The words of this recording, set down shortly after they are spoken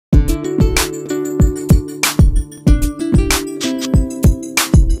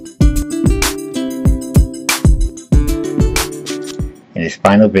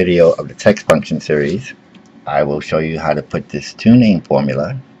final video of the text function series, I will show you how to put this two-name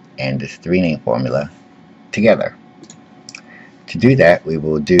formula and this three-name formula together. To do that, we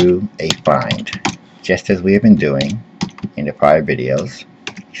will do a find, just as we have been doing in the prior videos,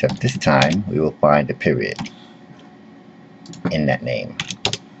 except this time we will find a period in that name.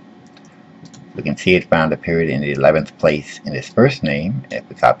 We can see it found a period in the 11th place in this first name. If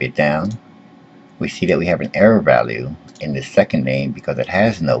we copy it down, we see that we have an error value in the second name because it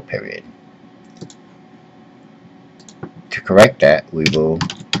has no period. To correct that, we will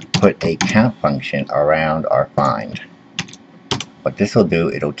put a count function around our find. What this will do,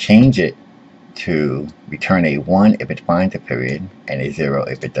 it'll change it to return a 1 if it finds a period and a 0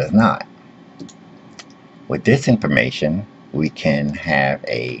 if it does not. With this information, we can have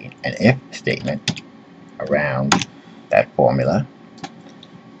an if statement around that formula,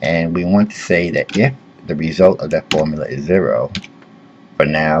 and we want to say that if the result of that formula is 0, for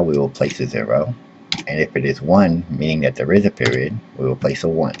now we will place a 0, and if it is 1, meaning that there is a period, we will place a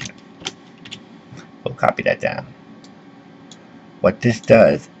 1. We'll copy that down. What this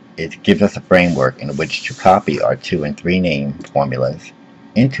does is it gives us a framework in which to copy our 2 and 3 name formulas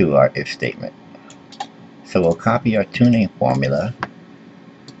into our if statement. So we'll copy our two-name formula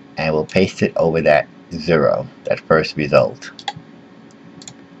and we'll paste it over that 0, that first result,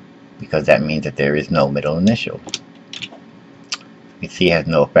 because that means that there is no middle initial. You can see it has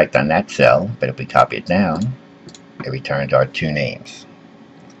no effect on that cell, but if we copy it down, it returns our 2 names.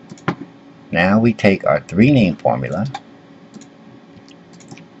 Now we take our 3-name formula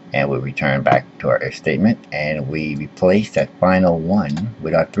and we'll return back to our if statement, and we replace that final 1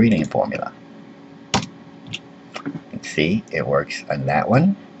 with our 3-name formula. See, it works on that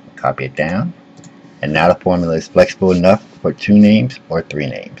one. Copy it down, and now the formula is flexible enough for 2 names or 3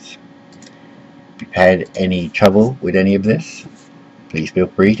 names. If you've had any trouble with any of this, please feel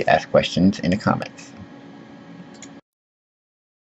free to ask questions in the comments.